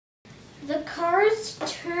The cars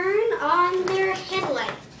turn on their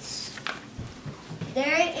headlights.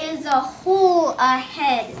 There is a hole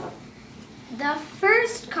ahead. The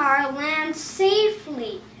first car lands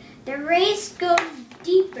safely. The race goes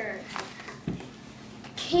deeper.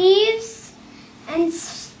 Caves and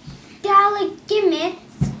stalagmites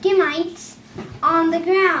on the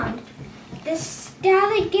ground. The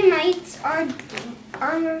stalagmites are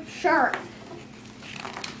sharp.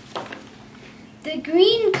 The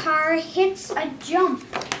green car hits a jump.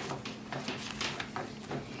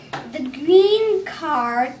 The green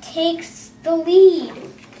car takes the lead,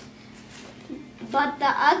 but the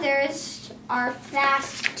others are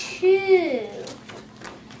fast too.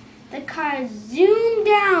 The cars zoom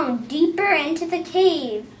down deeper into the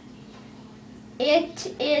cave.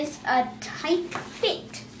 It is a tight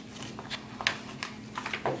fit.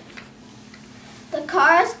 The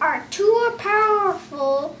cars are too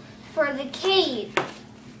powerful for the cave.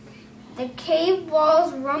 The cave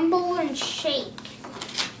walls rumble and shake.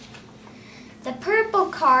 The purple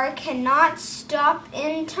car cannot stop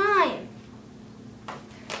in time.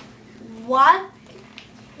 What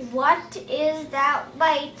is that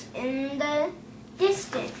light in the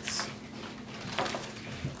distance?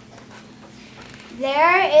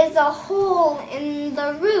 There is a hole in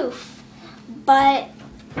the roof, but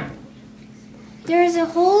there's a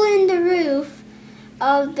hole in the roof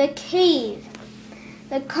of the cave.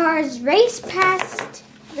 The cars race past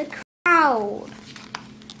the crowd.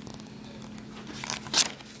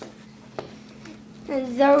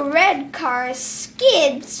 The red car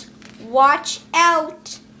skids. Watch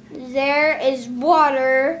out! There is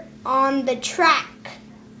water on the track.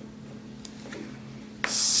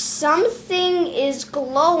 Something is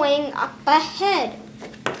glowing up ahead.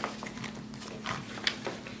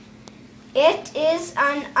 It is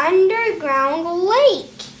an underground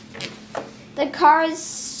lake. The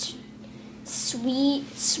cars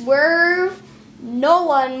swerve. No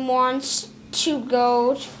one wants to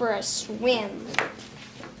go for a swim.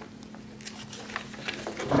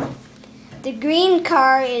 The green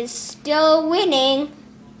car is still winning.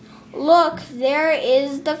 Look, there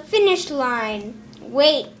is the finish line.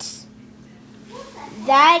 Wait,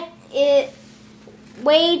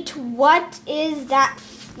 what is that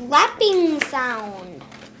flapping sound?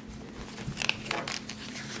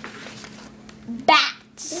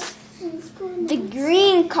 Bats. The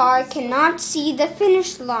green car cannot see the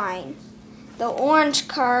finish line. The orange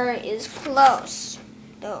car is close.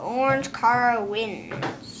 The orange car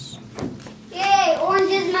wins. Yay,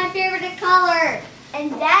 orange is my favorite color.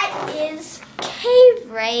 And that is Cave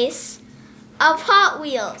Race of Hot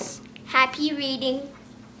Wheels. Happy reading.